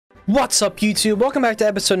What's up, YouTube? Welcome back to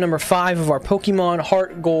episode number 5 of our Pokemon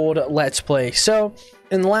HeartGold Let's Play. So,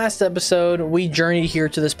 in the last episode, we journeyed here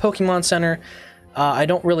to this Pokemon Center. I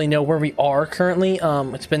don't really know where we are currently.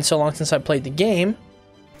 It's been so long since I played the game.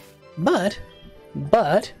 But,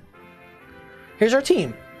 here's our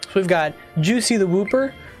team. So we've got Juicy the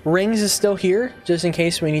Wooper. Rings is still here, just in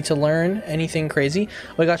case we need to learn anything crazy.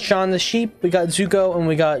 We got Sean the Sheep, we got Zuko, and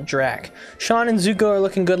we got Drac. Sean and Zuko are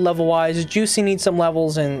looking good level-wise. Juicy needs some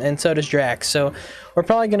levels, and so does Drac. So we're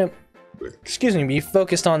probably gonna, be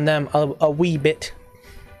focused on them a wee bit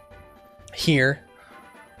here.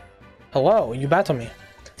 Hello, you battle me.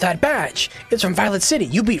 That badge! It's from Violet City.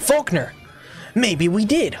 You beat Faulkner. Maybe we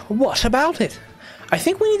did. What about it? I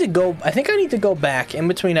think I need to go back in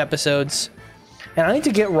between episodes. And I need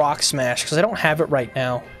to get Rock Smash, because I don't have it right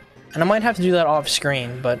now. And I might have to do that off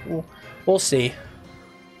screen, but we'll see.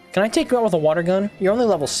 Can I take you out with a water gun? You're only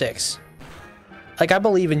level 6. Like, I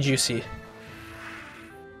believe in Juicy.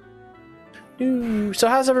 So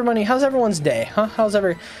how's everyone's day? Huh? How's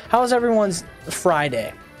everyone's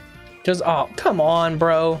Friday? Just, oh, come on,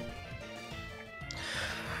 bro.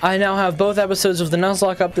 I now have both episodes of the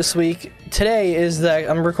Nuzlocke up this week. Today is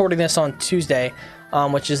I'm recording this on Tuesday.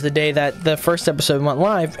 Which is the day that the first episode went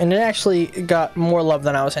live, and it actually got more love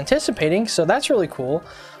than I was anticipating, so that's really cool.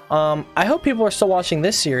 I hope people are still watching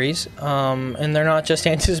this series, and they're not just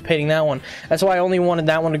anticipating that one. That's why I only wanted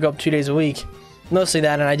that one to go up 2 days a week. Mostly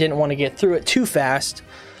that, and I didn't want to get through it too fast,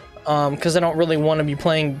 because I don't really want to be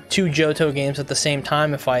playing 2 Johto games at the same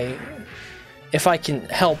time if I can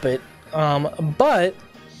help it. But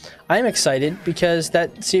I'm excited because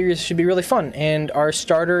that series should be really fun, and our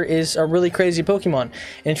starter is a really crazy Pokemon.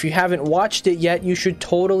 And if you haven't watched it yet, you should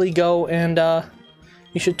totally go and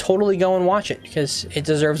watch it because it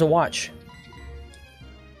deserves a watch.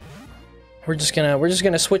 We're just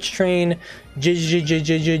gonna switch train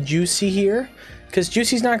Juicy here because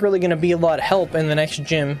Juicy's not really gonna be a lot of help in the next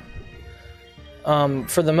gym.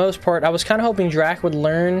 For the most part, I was kind of hoping Drac would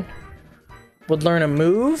learn a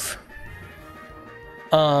move.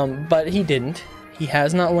 But he didn't. He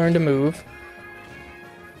has not learned a move.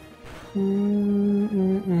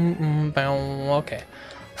 Okay.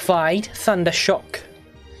 Fight Thunder Shock.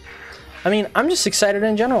 I mean, I'm just excited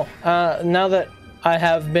in general. Now that I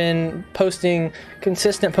have been posting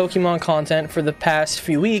consistent Pokemon content for the past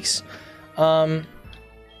few weeks, my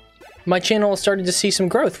channel has started to see some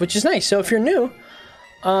growth, which is nice. So if you're new,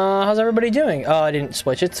 how's everybody doing? Oh, I didn't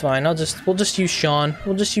switch. It's fine. We'll just use Sean.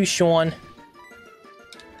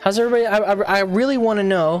 How's everybody? I really want to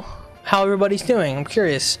know how everybody's doing. I'm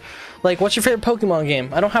curious. Like, what's your favorite Pokemon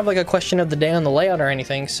game? I don't have like a question of the day on the layout or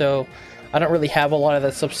anything, so I don't really have a lot of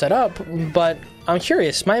that stuff set up, but I'm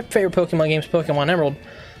curious. My favorite Pokemon game is Pokemon Emerald,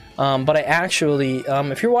 but I actually,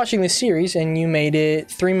 if you're watching this series and you made it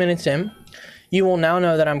 3 minutes in, you will now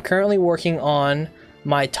know that I'm currently working on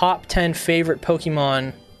my top 10 favorite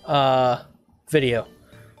Pokemon video,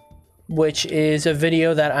 which is a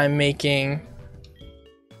video that I'm making.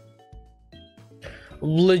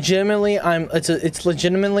 Legitimately, I'm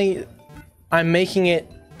making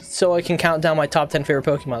it so I can count down my top 10 favorite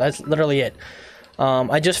Pokemon. That's literally it.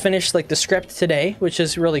 I just finished like the script today, which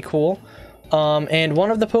is really cool. And one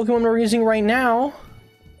of the Pokemon we're using right now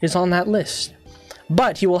is on that list.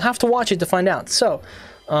 But you will have to watch it to find out. So,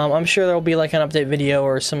 I'm sure there will be like an update video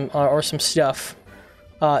or some stuff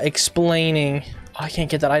explaining. Oh, I can't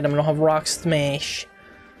get that item. I don't have Rock Smash.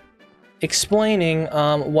 Explaining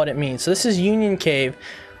what it means. So this is Union Cave.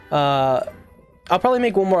 I'll probably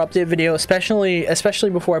make one more update video, especially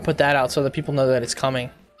before I put that out, so that people know that it's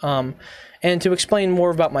coming. And to explain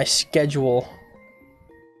more about my schedule.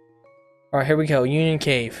 All right, here we go. Union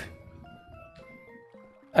Cave.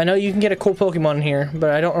 I know you can get a cool Pokemon in here,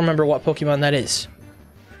 but I don't remember what Pokemon that is.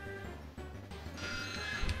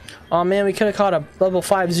 Oh man, we could have caught a level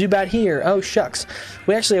 5 Zubat here. Oh shucks.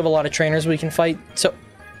 We actually have a lot of trainers we can fight. So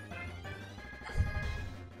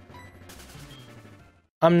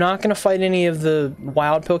I'm not going to fight any of the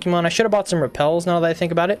wild Pokemon. I should have bought some repels now that I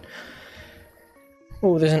think about it.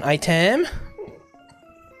 Oh, there's an item.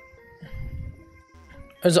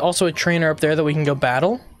 There's also a trainer up there that we can go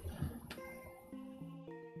battle.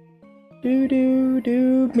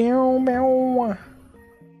 Do meow meow.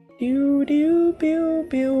 Pew.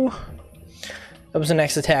 That was the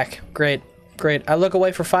next attack. Great. I look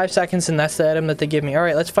away for 5 seconds and that's the item that they give me.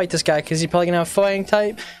 Alright, let's fight this guy because he's probably going to have a fighting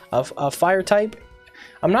type, a fire type.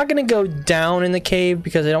 I'm not going to go down in the cave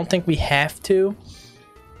because I don't think we have to.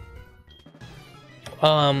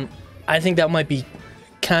 I think that might be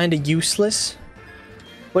kind of useless.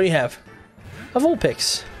 What do you have? A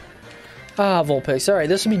Vulpix. Ah, Vulpix. Alright,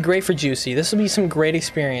 this will be great for Juicy. This will be some great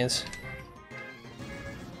experience.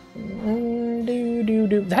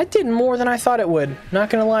 That did more than I thought it would. Not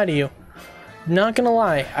gonna lie to you. Not gonna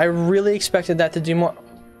lie. I really expected that to do more.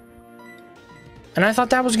 And I thought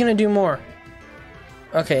that was gonna do more.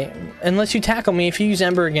 Okay, unless you tackle me. If you use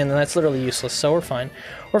Ember again, then that's literally useless. So we're fine.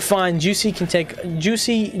 We're fine. Juicy can take...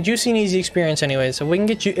 Juicy needs the experience anyway. So we can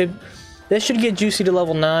get you... This should get Juicy to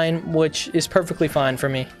level 9, which is perfectly fine for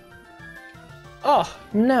me. Oh,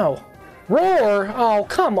 no. Roar! Oh,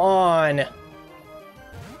 come on!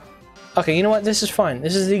 Okay, you know what? This is fine.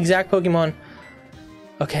 This is the exact Pokemon.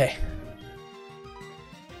 Okay.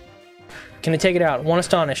 Can I take it out? One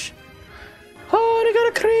Astonish. Oh, they got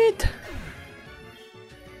a crit!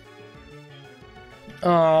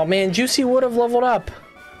 Oh, man. Juicy would have leveled up.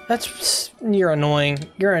 That's... You're annoying.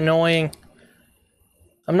 You're annoying.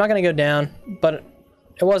 I'm not gonna go down, but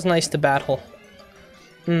it was nice to battle.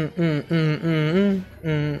 What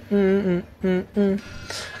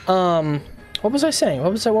was I saying?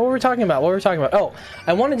 What were we talking about? Oh,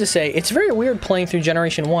 I wanted to say, it's very weird playing through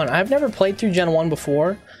Generation 1. I've never played through Gen 1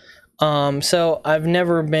 before. So I've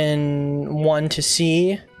never been one to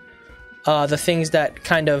see the things that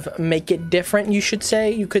kind of make it different, you could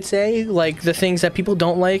say. Like, the things that people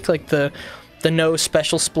don't like the no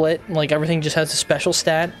special split, like everything just has a special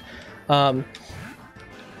stat.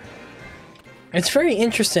 It's very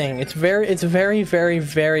interesting. It's very,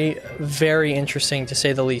 very interesting to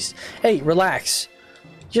say the least. Hey, relax.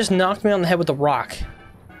 Just knocked me on the head with a rock.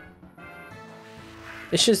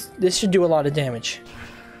 This should do a lot of damage.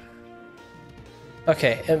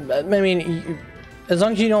 Okay, I mean, as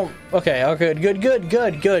long as you don't... Okay,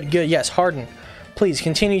 good. Yes, harden. Please,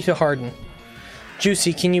 continue to harden.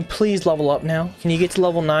 Juicy, can you please level up now? Can you get to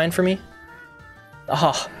level 9 for me?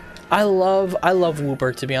 Ah, I love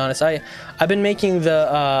Wooper, to be honest. I've been making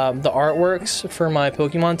the artworks for my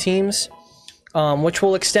Pokemon teams, which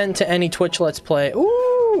will extend to any Twitch Let's Play.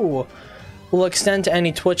 Ooh! Will extend to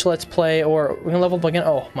any Twitch Let's Play, or we can level up again.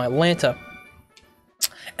 Oh, my Lanta.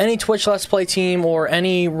 Any Twitch Let's Play team or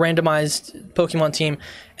any randomized Pokemon team,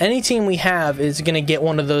 any team we have is going to get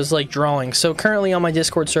one of those, like, drawings. So currently on my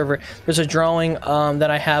Discord server, there's a drawing that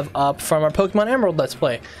I have up from our Pokemon Emerald Let's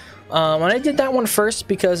Play. And I did that one first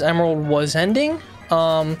because Emerald was ending,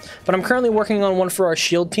 but I'm currently working on one for our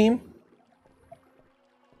Shield team.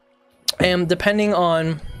 And depending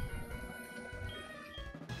on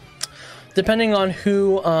depending on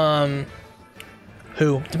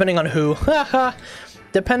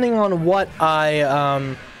what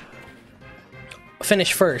I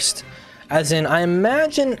finish first, as in I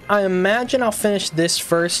imagine I'll finish this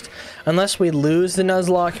first, unless we lose the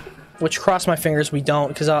Nuzlocke, which, cross my fingers we don't,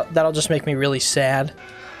 because that'll just make me really sad.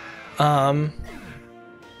 Oh,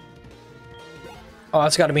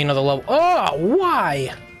 that's got to be another level. Oh,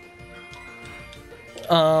 why?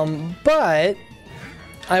 But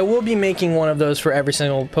I will be making one of those for every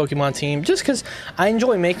single Pokemon team, just because I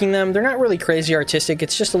enjoy making them. They're not really crazy artistic.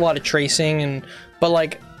 It's just a lot of tracing, but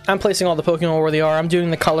like, I'm placing all the Pokemon where they are. I'm doing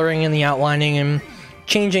the coloring and the outlining and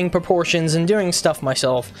changing proportions and doing stuff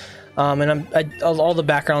myself. And all the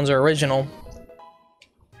backgrounds are original.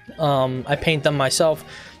 I paint them myself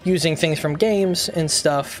using things from games and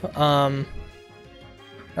stuff. All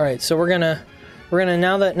right, so we're gonna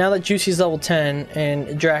now that Juicy's level 10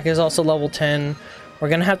 and Drac is also level 10, we're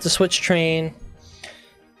gonna have to switch train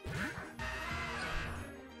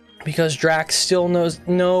because Drac still knows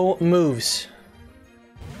no moves.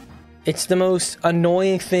 It's the most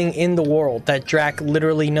annoying thing in the world that Drac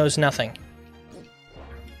literally knows nothing.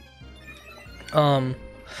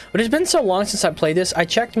 But it's been so long since I played this. I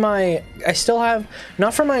checked I still have,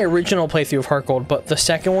 not from my original playthrough of HeartGold, but the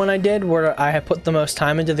second one I did where I had put the most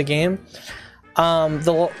time into the game.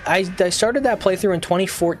 I started that playthrough in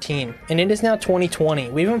 2014, and it is now 2020.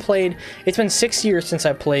 We haven't played, it's been 6 years since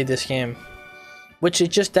I played this game. Which it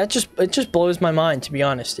just blows my mind, to be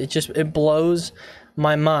honest. It blows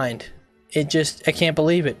my mind. I can't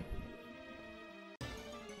believe it.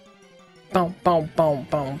 Bow, bow, bow,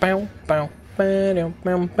 bow, bow, bow.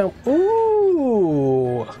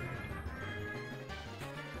 Ooh.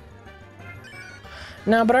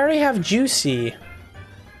 No, but I already have Juicy.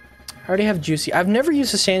 I've never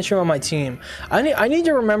used a Sandshrew on my team. I need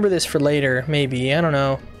to remember this for later, maybe. I don't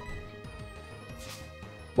know.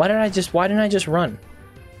 Why didn't I just run?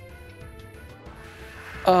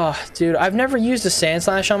 Oh, dude, I've never used a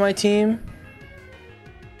Sandslash on my team.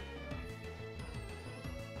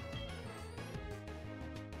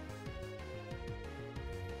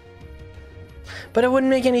 But it wouldn't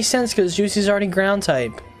make any sense because Juicy's already ground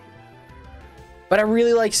type. But I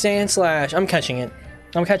really like Sandslash. I'm catching it.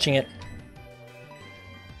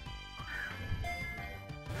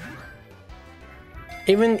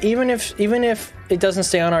 Even if it doesn't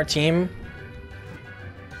stay on our team,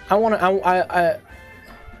 I want to.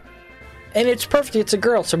 And it's perfect. It's a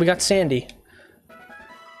girl, so we got Sandy.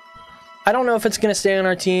 I don't know if it's gonna stay on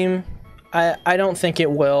our team. I don't think it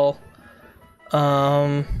will.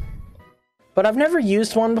 But I've never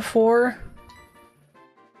used one before,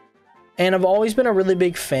 and I've always been a really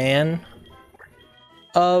big fan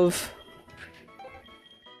of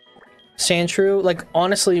Sandshrew. Like,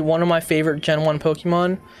 honestly, one of my favorite Gen 1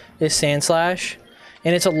 Pokemon is Sandslash,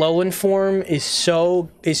 and its Alolan form is so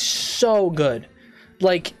good.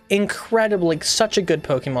 Like, incredibly, like, such a good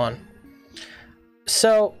Pokemon.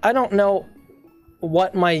 So, I don't know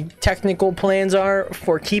what my technical plans are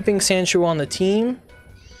for keeping Sandshrew on the team.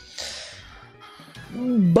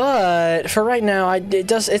 But, for right now,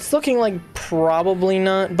 it's looking like probably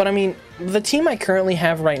not. But, I mean, the team I currently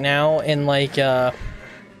have right now in, like, the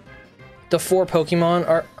 4 Pokemon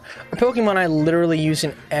are Pokemon I literally use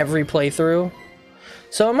in every playthrough.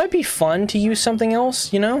 So, it might be fun to use something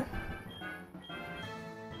else, you know?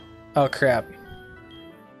 Oh, crap.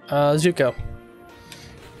 Zuko.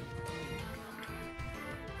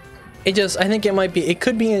 I think it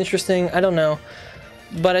could be interesting, I don't know.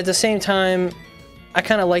 But at the same time, I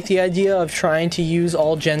kind of like the idea of trying to use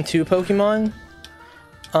all Gen 2 Pokemon.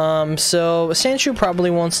 So Sandshrew probably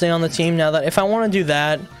won't stay on the team now that, if I want to do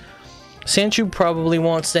that, Sandshrew probably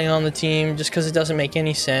won't stay on the team just because it doesn't make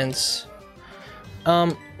any sense.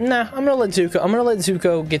 Nah, I'm gonna let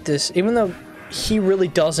Zuko get this, even though he really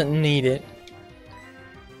doesn't need it.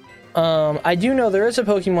 I do know there is a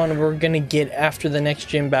Pokemon we're gonna get after the next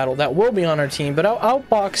gym battle that will be on our team, but I'll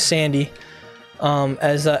box Sandy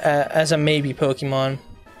as a maybe Pokemon.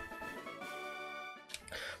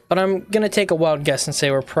 But I'm gonna take a wild guess and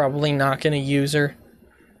say we're probably not gonna use her.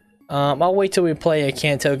 I'll wait till we play a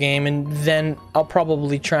Kanto game, and then I'll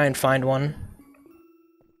probably try and find one.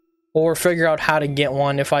 Or figure out how to get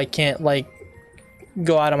one if I can't, like,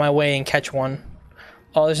 go out of my way and catch one.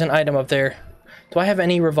 Oh, there's an item up there. Do I have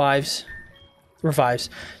any revives? Revives.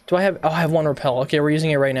 Do I have... Oh, I have one repel. Okay, we're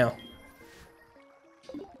using it right now.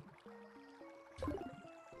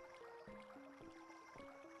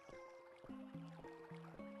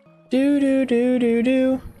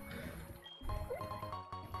 Do.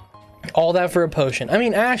 All that for a potion. I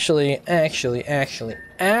mean, actually...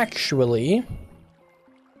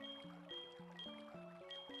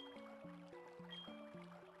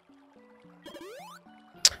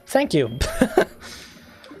 Thank you.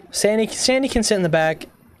 Sandy can sit in the back.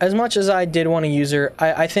 As much as I did want to use her,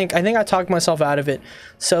 I think I talked myself out of it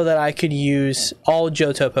so that I could use all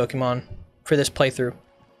Johto Pokemon for this playthrough.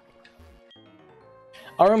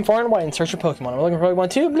 I roam far and wide in search of Pokemon. I'm looking for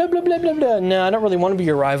Pokemon too. Blah blah blah blah blah. No, I don't really want to be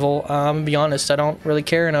your rival. I'm gonna be honest. I don't really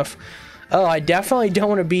care enough. Oh, I definitely don't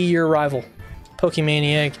want to be your rival,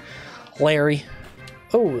 Pokemaniac, Larry.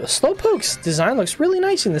 Oh, Slowpoke's design looks really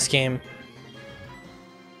nice in this game.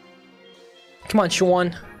 Come on,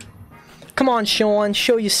 Sean. Come on, Sean.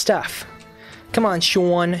 Show your stuff. Come on,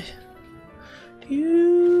 Sean.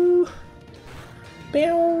 You.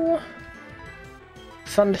 Bow.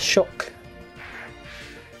 Thunder Shock.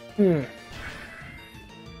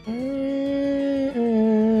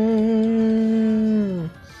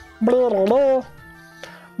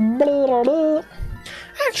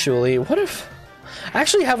 Actually, what if... I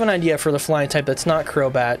actually have an idea for the flying type that's not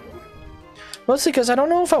Crobat. Mostly because I don't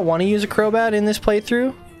know if I want to use a Crobat in this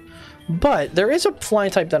playthrough, but there is a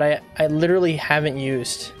flying type that I literally haven't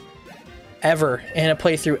used ever in a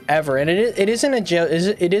playthrough ever, and it isn't a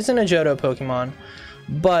Johto Pokemon,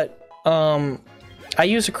 but I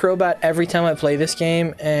use a Crobat every time I play this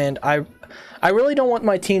game, and I really don't want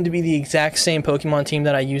my team to be the exact same Pokemon team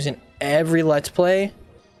that I use in every Let's Play.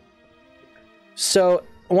 So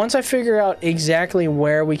once I figure out exactly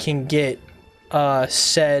where we can get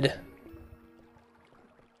said...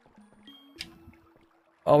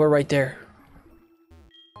 Oh, we're right there.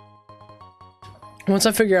 Once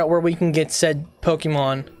I figure out where we can get said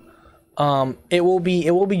Pokemon, it will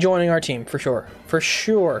be joining our team for sure. For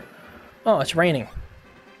sure. Oh, it's raining.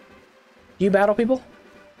 Do you battle people?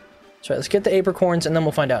 That's right, let's get the apricorns and then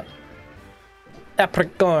we'll find out.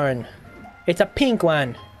 Apricorn. It's a pink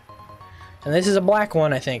one. And this is a black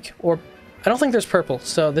one, I think. Or, I don't think there's purple,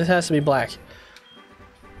 so this has to be black.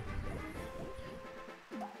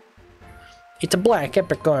 It's a black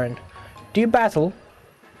apricorn. Do you battle?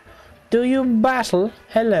 Do you battle?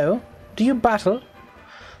 Hello? Do you battle?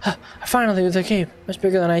 I finally was okay. Much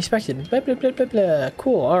bigger than I expected. Blah, blah, blah, blah, blah.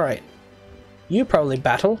 Cool, alright. You probably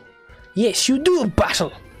battle. Yes, you do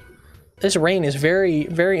battle! This rain is very,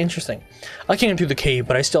 very interesting. I came through the cave,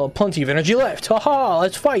 but I still have plenty of energy left. Ha ha!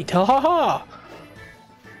 Let's fight! Ha ha ha!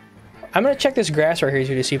 I'm gonna check this grass right here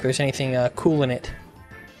too to see if there's anything cool in it.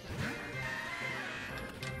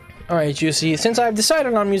 Alright, Juicy. Since I've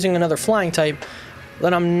decided on using another flying type,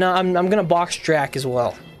 then I'm gonna box Drac as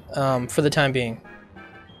well. For the time being.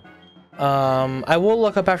 I will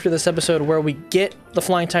look up after this episode where we get the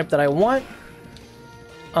flying type that I want.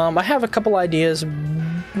 I have a couple ideas,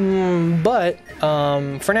 but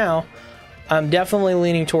for now, I'm definitely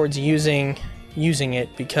leaning towards using it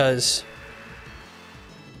because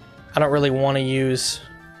I don't really want to use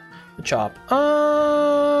the chop.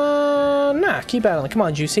 Nah, keep battling. Come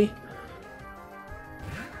on, Juicy.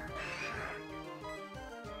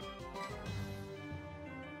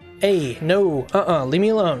 Hey, no, leave me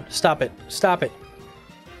alone. Stop it. Stop it.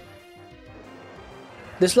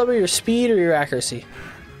 This lower your speed or your accuracy?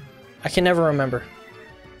 I can never remember.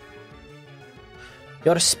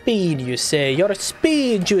 Your speed, you say. Your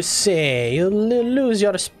speed, you say. You'll lose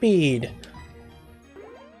your speed.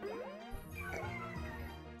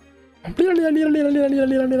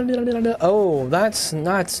 Oh, that's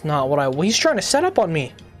not what I... He's trying to set up on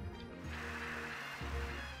me.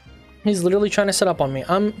 He's literally trying to set up on me.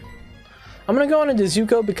 I'm gonna go on into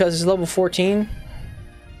Zuko because he's level 14.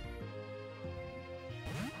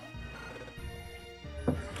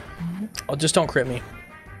 Oh, just don't crit me.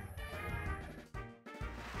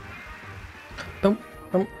 I'm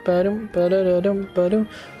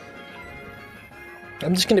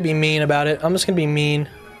just gonna be mean about it. I'm just gonna be mean.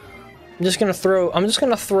 I'm just gonna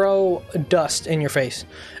throw dust in your face.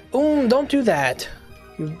 Ooh, don't do that.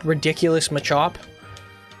 You ridiculous Machop.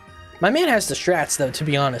 My man has the strats though, to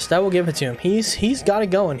be honest. I will give it to him. He's got it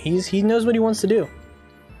going. He knows what he wants to do.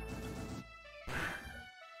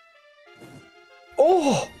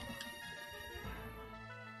 Oh!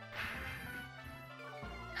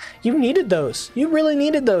 You needed those. You really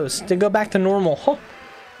needed those to go back to normal. Huh.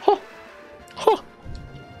 Huh. Huh.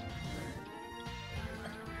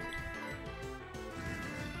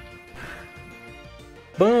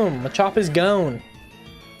 Boom. Machop is gone.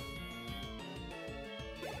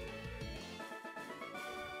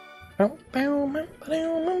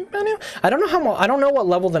 I don't know what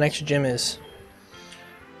level the next gym is.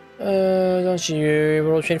 Don't you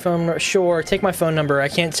roll trade phone number? Sure, take my phone number. I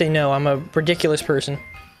can't say no. I'm a ridiculous person.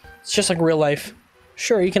 It's just like real life.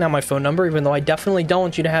 Sure, you can have my phone number, even though I definitely don't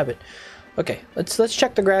want you to have it. Okay, let's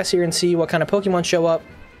check the grass here and see what kind of Pokemon show up.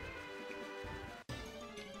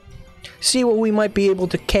 See what we might be able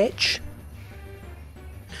to catch.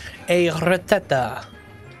 A Rattata.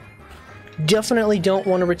 Definitely don't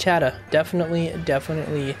want a Rattata. Definitely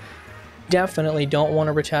don't want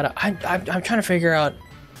a Rattata. I'm trying to figure out.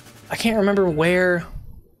 I can't remember where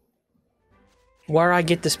I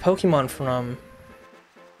get this Pokemon from.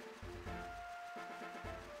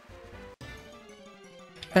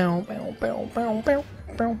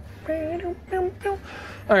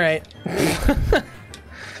 Alright.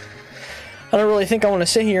 I don't really think I want to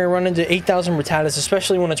sit here and run into 8,000 Rattatas,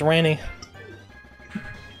 especially when it's raining.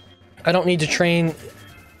 I don't need to train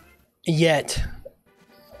yet.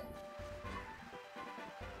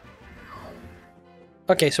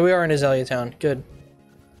 Okay, so we are in Azalea Town. Good.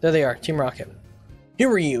 There they are, Team Rocket. Who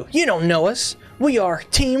are you? You don't know us. We are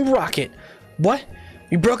Team Rocket. What?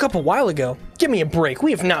 We broke up a while ago. Give me a break.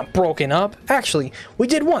 We have not broken up. Actually, we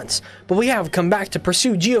did once, but we have come back to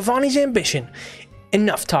pursue Giovanni's ambition.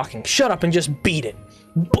 Enough talking. Shut up and just beat it.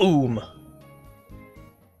 Boom.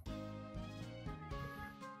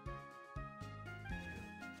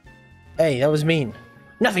 Hey, that was mean.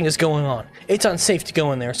 Nothing is going on. It's unsafe to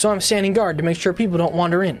go in there, so I'm standing guard to make sure people don't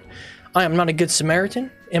wander in. I am not a good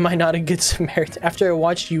Samaritan? Am I not a good Samaritan? After I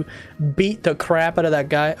watched you beat the crap out of that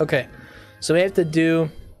guy? Okay, so we have to do...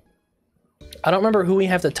 I don't remember who we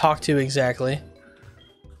have to talk to exactly.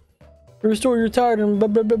 Restore your tired and blah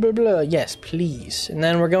blah blah blah blah. Yes, please. And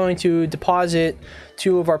then we're going to deposit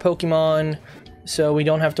 2 of our Pokemon so we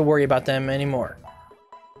don't have to worry about them anymore.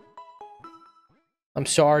 I'm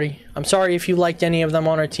sorry. I'm sorry if you liked any of them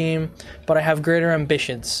on our team, but I have greater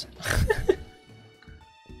ambitions.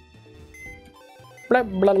 Blah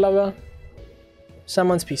blah blah blah.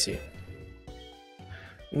 Someone's PC.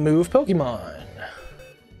 Move Pokemon.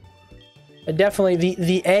 Definitely,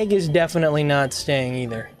 the egg is definitely not staying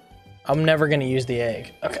either. I'm never gonna use the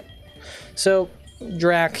egg. Okay. So,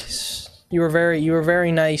 Drax, you were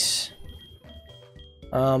very nice.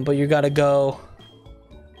 But you gotta go.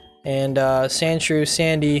 And Sandshrew,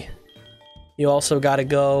 Sandy, you also gotta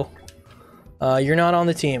go. You're not on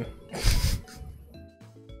the team.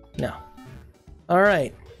 No.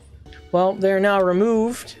 Alright. Well, they're now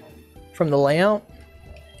removed from the layout.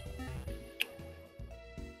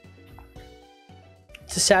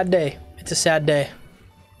 It's a sad day. It's a sad day.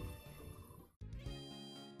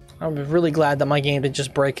 I'm really glad that my game didn't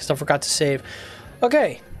just break because I forgot to save.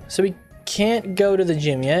 Okay, so we can't go to the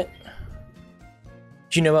gym yet.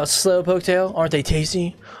 Do you know about Slowpoke tail? Aren't they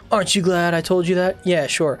tasty? Aren't you glad I told you that? Yeah,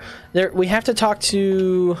 sure. There, we have to talk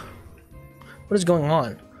to... What is going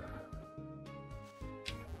on?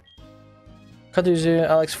 Cut through Zoo,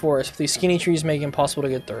 Alex Forest. These skinny trees make it impossible to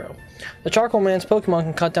get through. The Charcoal Man's Pokemon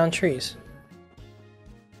can cut down trees.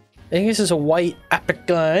 I think this is a white epic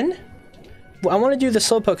gun. Well, I want to do the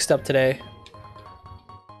Slowpoke step today.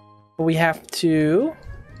 But we have to...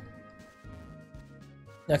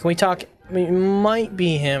 Now, can we talk? It might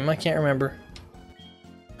be him. I can't remember.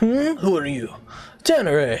 Who are you?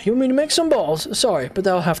 Tanner, you want me to make some balls? Sorry, but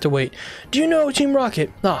that'll have to wait. Do you know Team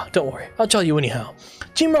Rocket? Ah, don't worry. I'll tell you anyhow.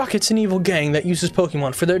 Team Rocket's an evil gang that uses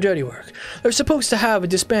Pokemon for their dirty work. They're supposed to have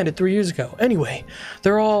disbanded 3 years ago. Anyway,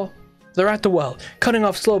 they're at the well, cutting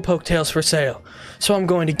off Slowpoke tails for sale. So I'm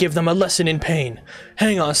going to give them a lesson in pain.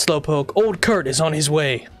 Hang on, Slowpoke. Old Kurt is on his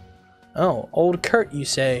way. Oh, old Kurt, you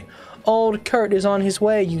say. Old Kurt is on his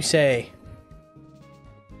way, you say.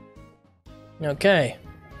 Okay.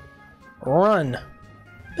 Run.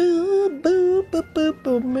 Boo, boo, boo, boo,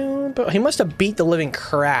 boo, boo, boo. He must have beat the living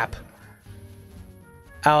crap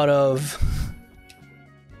out of...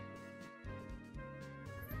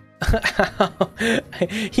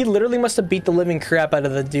 He literally must have beat the living crap out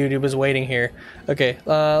of the dude who was waiting here. Okay,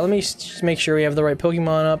 let me just make sure we have the right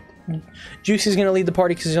Pokemon up. Juicy's gonna lead the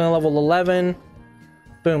party because he's on level 11.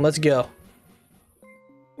 Boom, let's go.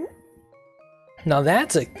 Now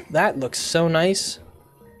that looks so nice.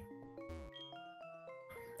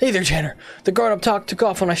 Hey there, Tanner. The guard up top took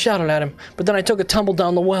off when I shouted at him, but then I took a tumble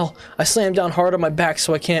down the well. I slammed down hard on my back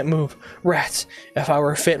so I can't move. Rats. If I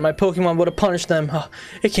were fit, my Pokemon would have punished them. Huh,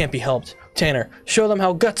 it can't be helped. Tanner, show them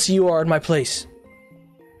how gutsy you are in my place.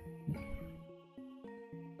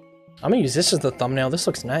 I'm gonna use this as the thumbnail. This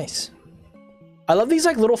looks nice. I love these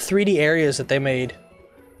like little 3D areas that they made.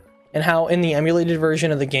 And how in the emulated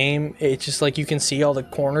version of the game, it's just like you can see all the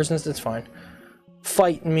corners and stuff. It's fine.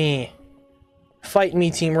 Fight me. Fight me,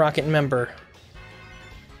 Team Rocket member.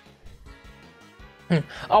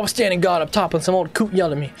 I was standing guard up top when some old coot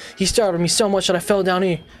yelled at me. He startled me so much that I fell down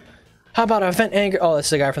here. How about I vent anger? Oh, that's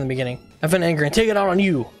the guy from the beginning. I vent anger and take it out on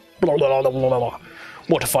you. Blah, blah, blah, blah, blah.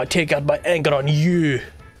 What if I take out my anger on you?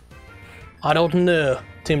 I don't know.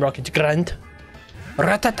 Team Rocket grunt.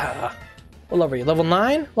 Ratata. What level are you? Level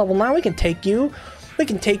 9? Level 9, we can take you. We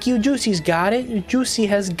can take you. Juicy's got it. Juicy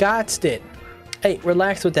has got it. Hey,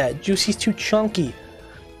 relax with that. Juicy's too chunky.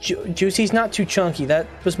 Juicy's not too chunky. That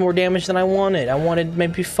was more damage than I wanted. I wanted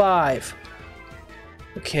maybe 5.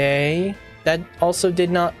 Okay. That also did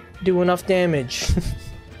not do enough damage.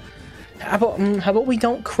 How about we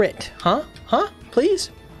don't crit? Huh? Huh? Please?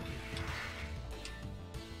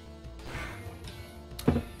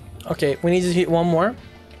 Okay, we need to hit one more.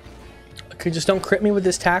 Okay, just don't crit me with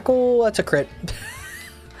this tackle. That's a crit.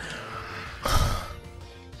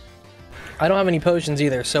 I don't have any potions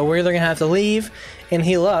either, so we're either gonna have to leave and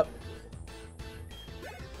heal up.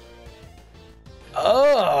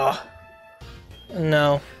 Oh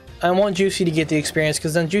no, I want Juicy to get the experience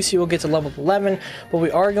because then Juicy will get to level 11. But we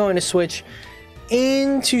are going to switch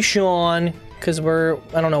into Sean because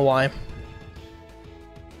I don't know why.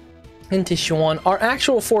 Into Sean, our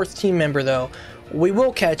actual 4th team member though, we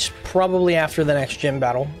will catch probably after the next gym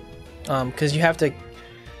battle, because you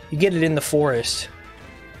get it in the forest.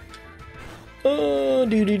 Oh,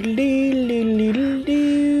 do do do do do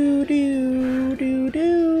do do do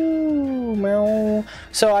do.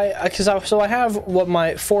 So I have what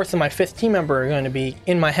my 4th and my 5th team member are going to be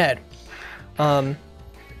in my head,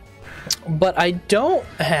 but I don't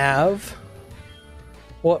have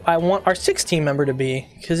what I want our 6th team member to be,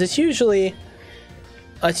 because it's usually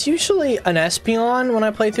an Espeon when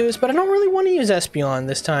I play through this, but I don't really want to use Espeon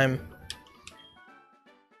this time.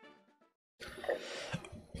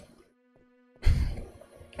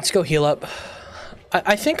 Let's go heal up.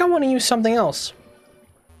 I think I want to use something else.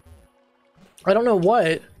 I don't know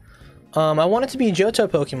what. I want it to be a Johto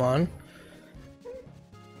Pokemon,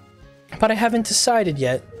 but I haven't decided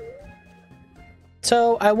yet.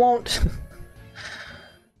 So I won't.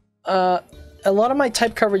 A lot of my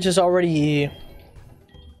type coverage is already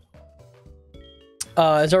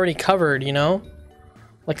covered, you know.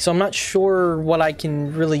 Like, so I'm not sure what I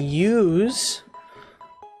can really use.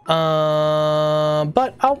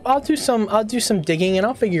 But I'll do some digging and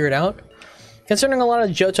I'll figure it out. Considering a lot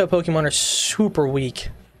of Johto Pokemon are super weak.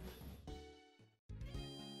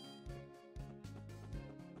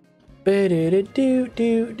 Alright,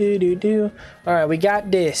 we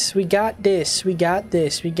got this. Before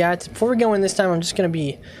we go in this time, I'm just gonna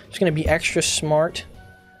be extra smart.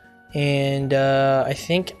 And I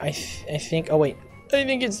think. Oh wait, I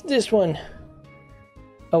think it's this one.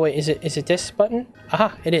 Oh wait, is it this button?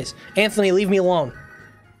 Aha, it is. Anthony, leave me alone.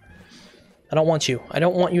 I don't want you. I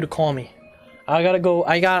don't want you to call me. I gotta go.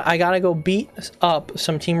 I gotta go beat up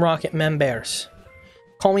some Team Rocket members.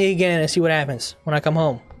 Call me again and see what happens when I come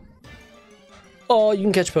home. Oh, you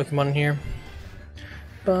can catch Pokemon in here.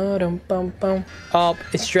 Oh,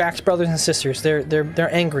 it's Drax's brothers and sisters.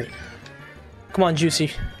 They're angry. Come on,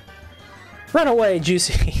 Juicy. Run away,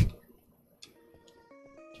 Juicy.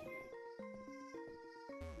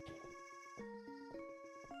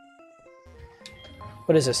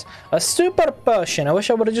 What is this? A super potion. I wish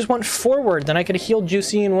I would have just went forward. Then I could have healed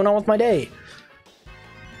Juicy and went on with my day.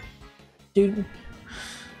 Dude.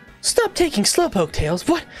 Stop taking Slowpoke tails.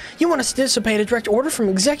 What? You want us to disobey a direct order from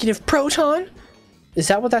Executive Proton? Is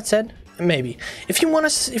that what that said? Maybe. If you want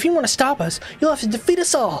to stop us, you'll have to defeat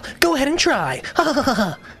us all. Go ahead and try. Ha ha ha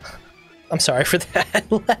ha. I'm sorry for that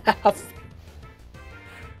laugh.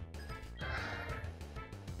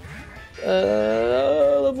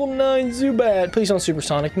 Level 9 Zubat. Please don't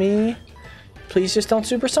supersonic me. Please just don't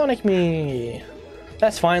supersonic me.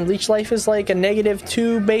 That's fine. Leech Life is like a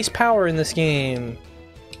 -2 base power in this game.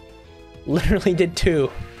 Literally did 2.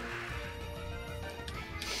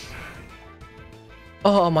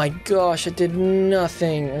 Oh my gosh, it did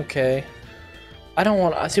nothing. Okay. I don't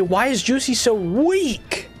want to see. Why is Juicy so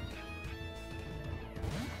weak?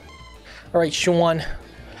 Alright, Sean.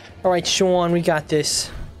 Alright, Sean, we got this.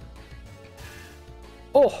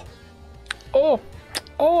 Oh. Oh.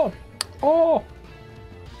 Oh.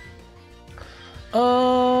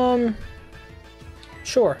 Oh.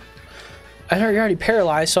 Sure. I know you're already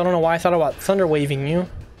paralyzed, so I don't know why I thought about thunder waving you.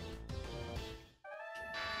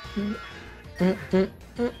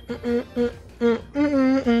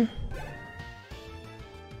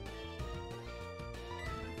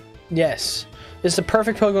 Yes. This is the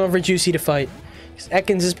perfect Pokemon for Juicy to fight. Because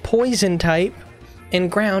Ekans is poison type,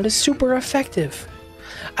 and ground is super effective.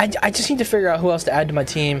 I just need to figure out who else to add to my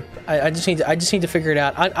team. I just need to figure it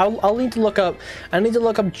out. I'll need to look up. I need to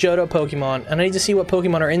look up Johto Pokemon, and I need to see what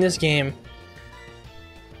Pokemon are in this game,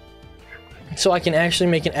 so I can actually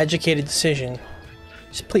make an educated decision.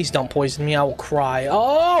 Just please don't poison me. I will cry.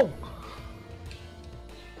 Oh!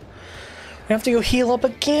 I have to go heal up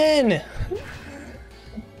again.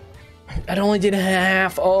 I only did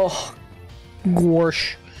half. Oh,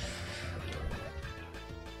 gorsh.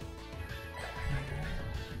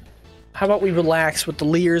 How about we relax with the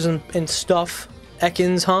leers and stuff,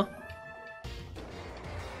 Ekans, huh?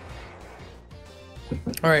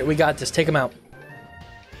 Alright, we got this. Take him out.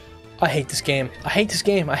 I hate this game. I hate this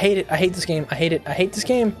game. I hate it. I hate this game. I hate it. I hate this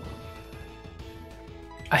game.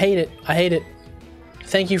 I hate it. I hate it.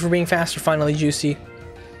 Thank you for being faster finally, Juicy.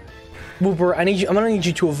 Wooper, I need you. I'm gonna need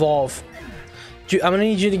you to evolve. I'm gonna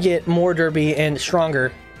need you to get more derby and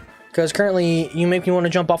stronger. Because currently, you make me want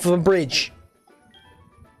to jump off of a bridge.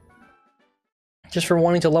 Just for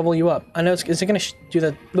wanting to level you up. I know it's... Is it gonna do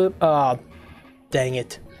that? Boop? Ah, dang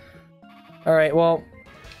it. Alright, well...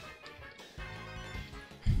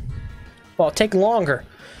 Well, it'll take longer.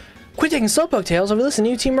 Quit taking Slowpoke tails over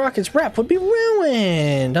listening to Team Rocket's rep would be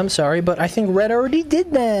ruined. I'm sorry, but I think Red already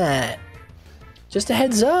did that. Just a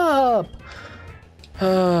heads up.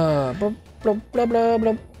 Blah blah blah blah blah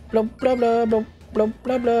blah blah blah blah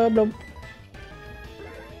blah blah blah.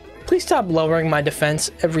 Please stop lowering my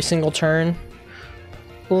defense every single turn.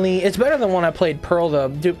 It's better than when I played Pearl, though.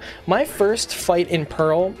 Dude, my first fight in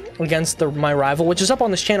Pearl against my rival, which is up on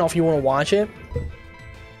this channel if you want to watch it,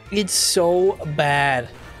 it's so bad.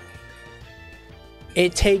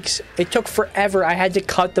 It took forever. I had to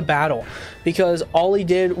cut the battle because all he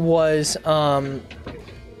did was,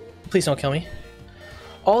 please don't kill me.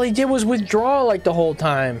 All he did was withdraw like the whole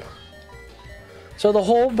time. So the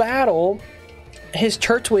whole battle, his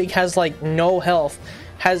Turtwig has like no health,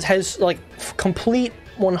 has like complete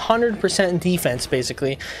 100% defense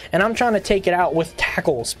basically, and I'm trying to take it out with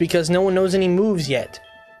tackles because no one knows any moves yet.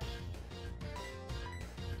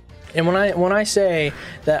 And when I say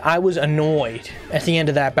that I was annoyed at the end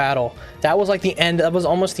of that battle, that was like the end. That was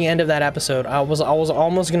almost the end of that episode. I was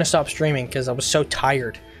almost gonna stop streaming because I was so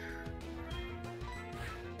tired.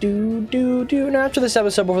 Now after this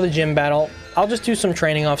episode, before the gym battle, I'll just do some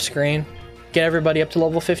training off screen, get everybody up to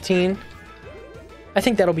level 15. I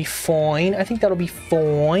think that'll be fine. I think that'll be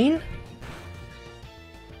fine.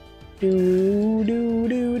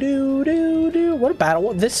 What a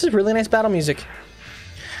battle! This is really nice battle music.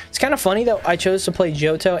 It's kind of funny that I chose to play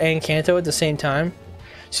Johto and Kanto at the same time.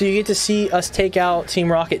 So you get to see us take out Team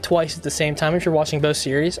Rocket twice at the same time if you're watching both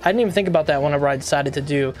series. I didn't even think about that whenever I decided to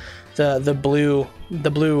do the blue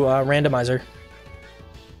randomizer.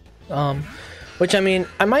 Which I mean,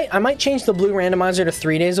 I might change the blue randomizer to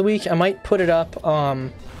 3 days a week. I might put it up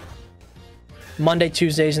Monday,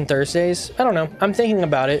 Tuesdays, and Thursdays. I don't know. I'm thinking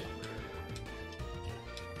about it.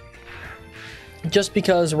 Just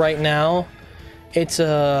because right now it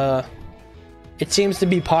seems to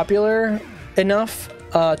be popular enough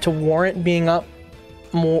to warrant being up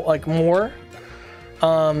more.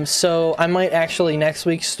 So I might actually next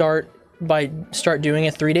week start doing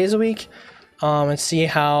it 3 days a week, and see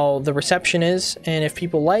how the reception is, and if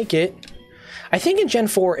people like it. I think in Gen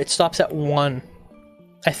 4 it stops at 1.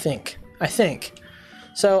 I think.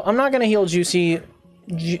 So I'm not gonna heal Juicy.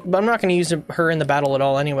 I'm not gonna use her in the battle at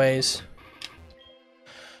all, anyways.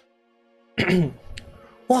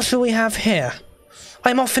 What shall we have here? I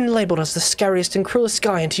am often labelled as the scariest and cruelest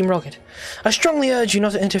guy in Team Rocket. I strongly urge you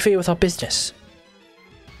not to interfere with our business.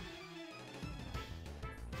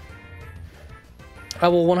 I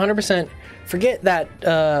will 100% forget that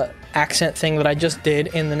accent thing that I just did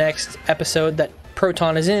in the next episode that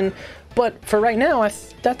Proton is in, but for right now, I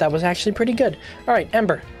thought that was actually pretty good. Alright,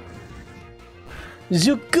 Ember.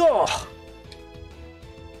 Zuko!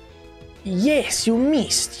 Yes, you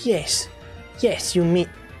missed. Yes, you missed.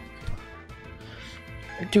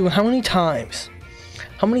 Dude, how many times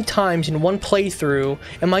in one playthrough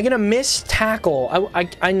am I gonna miss tackle?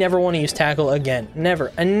 I never want to use tackle again.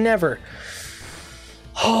 Never.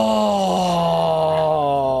 Oh.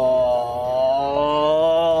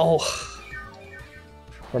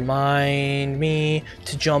 Remind me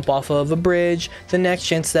to jump off of a bridge the next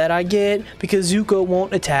chance that I get, because Zuko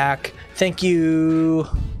won't attack. Thank you.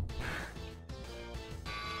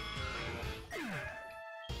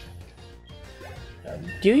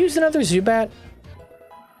 Do you use another Zubat?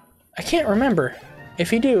 I can't remember.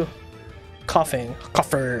 If you do, coughing.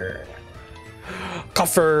 Coffer.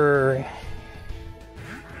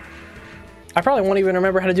 I probably won't even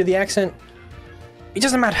remember how to do the accent. It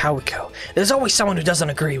doesn't matter how we go. There's always someone who doesn't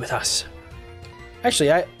agree with us.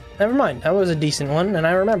 Actually, never mind. That was a decent one, and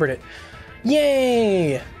I remembered it.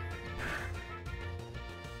 Yay!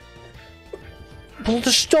 Pull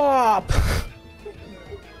to stop!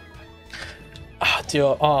 Oh,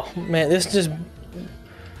 dude. Oh, man. This is just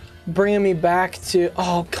bringing me back to...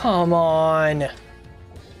 Oh, come on.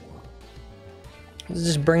 This is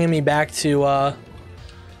just bringing me back to,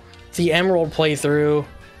 the Emerald playthrough.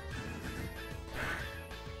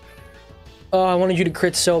 Oh, I wanted you to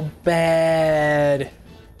crit so bad.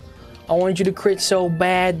 I wanted you to crit so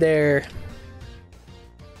bad there.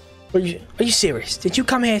 Are you serious? Did you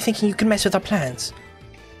come here thinking you could mess with our plans?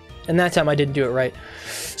 And that time I didn't do it right.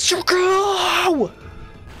 Zuko!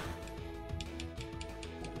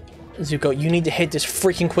 Zuko, you need to hit this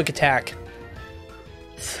freaking quick attack.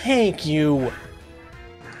 Thank you.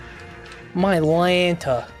 My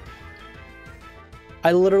Lanta.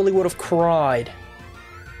 I literally would have cried.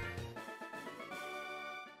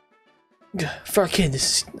 For a kid,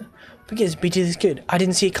 this is good. I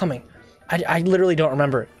didn't see it coming. I literally don't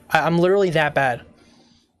remember it. I'm literally that bad.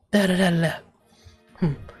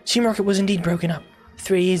 Team Rocket was indeed broken up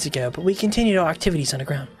 3 years ago, but we continued our activities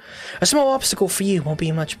underground. A small obstacle for you won't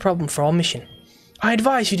be much problem for our mission. I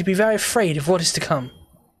advise you to be very afraid of what is to come.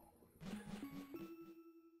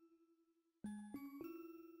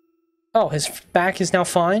 Oh, his back is now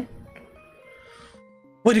fine?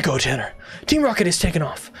 Way to go, Tanner. Team Rocket is taken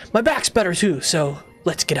off. My back's better too, so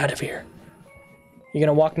let's get out of here. You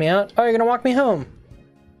gonna walk me out? Oh, you're gonna walk me home.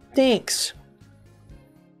 Thanks.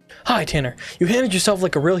 Hi, Tanner. You handled yourself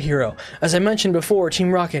like a real hero. As I mentioned before,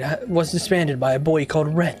 Team Rocket was disbanded by a boy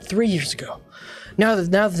called Red 3 years ago. Now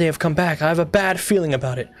that they have come back, I have a bad feeling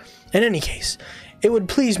about it. In any case, it would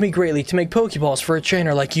please me greatly to make Pokeballs for a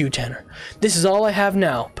trainer like you, Tanner. This is all I have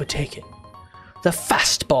now, but take it. The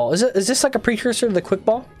Fastball. Is this like a precursor to the Quick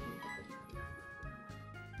Ball?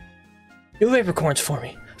 New Apricorns for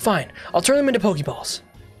me. Fine. I'll turn them into Pokeballs.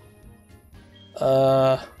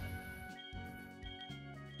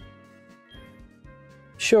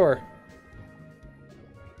 Sure.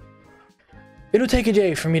 It'll take a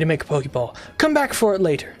day for me to make a Pokeball. Come back for it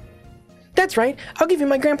later. That's right. I'll give you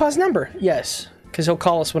my grandpa's number. Yes, because he'll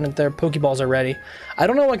call us when their Pokeballs are ready. I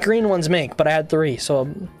don't know what green ones make, but I had 3,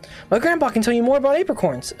 so my grandpa can tell you more about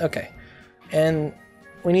Apricorns. Okay. And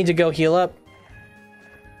we need to go heal up.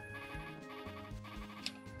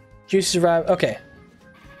 Juice survive. Okay.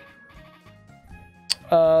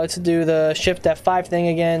 Let's do the shift F5 thing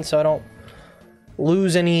again so I don't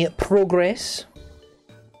lose any progress.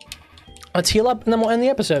 Let's heal up and then we'll end the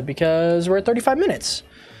episode because we're at 35 minutes.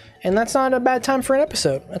 And that's not a bad time for an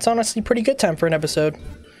episode. That's honestly a pretty good time for an episode.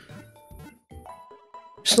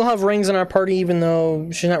 Still have Rings in our party, even though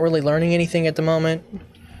she's not really learning anything at the moment.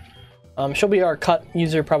 She'll be our cut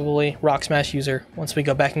user, probably Rock Smash user, once we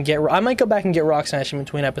go back and get... I might go back and get Rock Smash in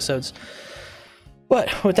between episodes.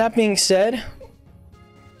 But with that being said,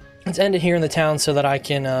 let's end it here in the town so that I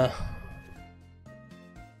can...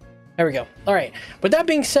 There we go. Alright, with that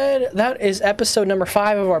being said, that is episode number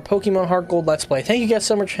 5 of our Pokemon HeartGold Let's Play. Thank you guys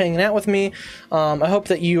so much for hanging out with me. I hope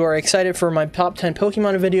that you are excited for my top 10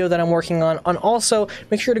 Pokemon video that I'm working on. And also,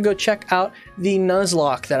 make sure to go check out the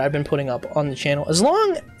Nuzlocke that I've been putting up on the channel, as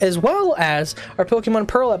well as our Pokemon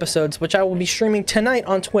Pearl episodes, which I will be streaming tonight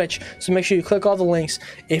on Twitch. So make sure you click all the links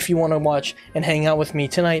if you want to watch and hang out with me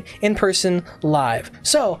tonight in person live.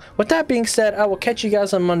 So, with that being said, I will catch you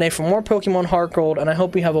guys on Monday for more Pokemon HeartGold, and I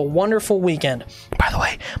hope you have a wonderful weekend. By the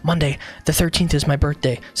way, Monday the 13th is my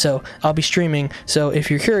birthday, so I'll be streaming. So if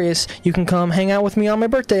you're curious, you can come hang out with me on my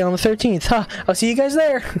birthday on the 13th. I'll see you guys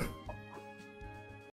there.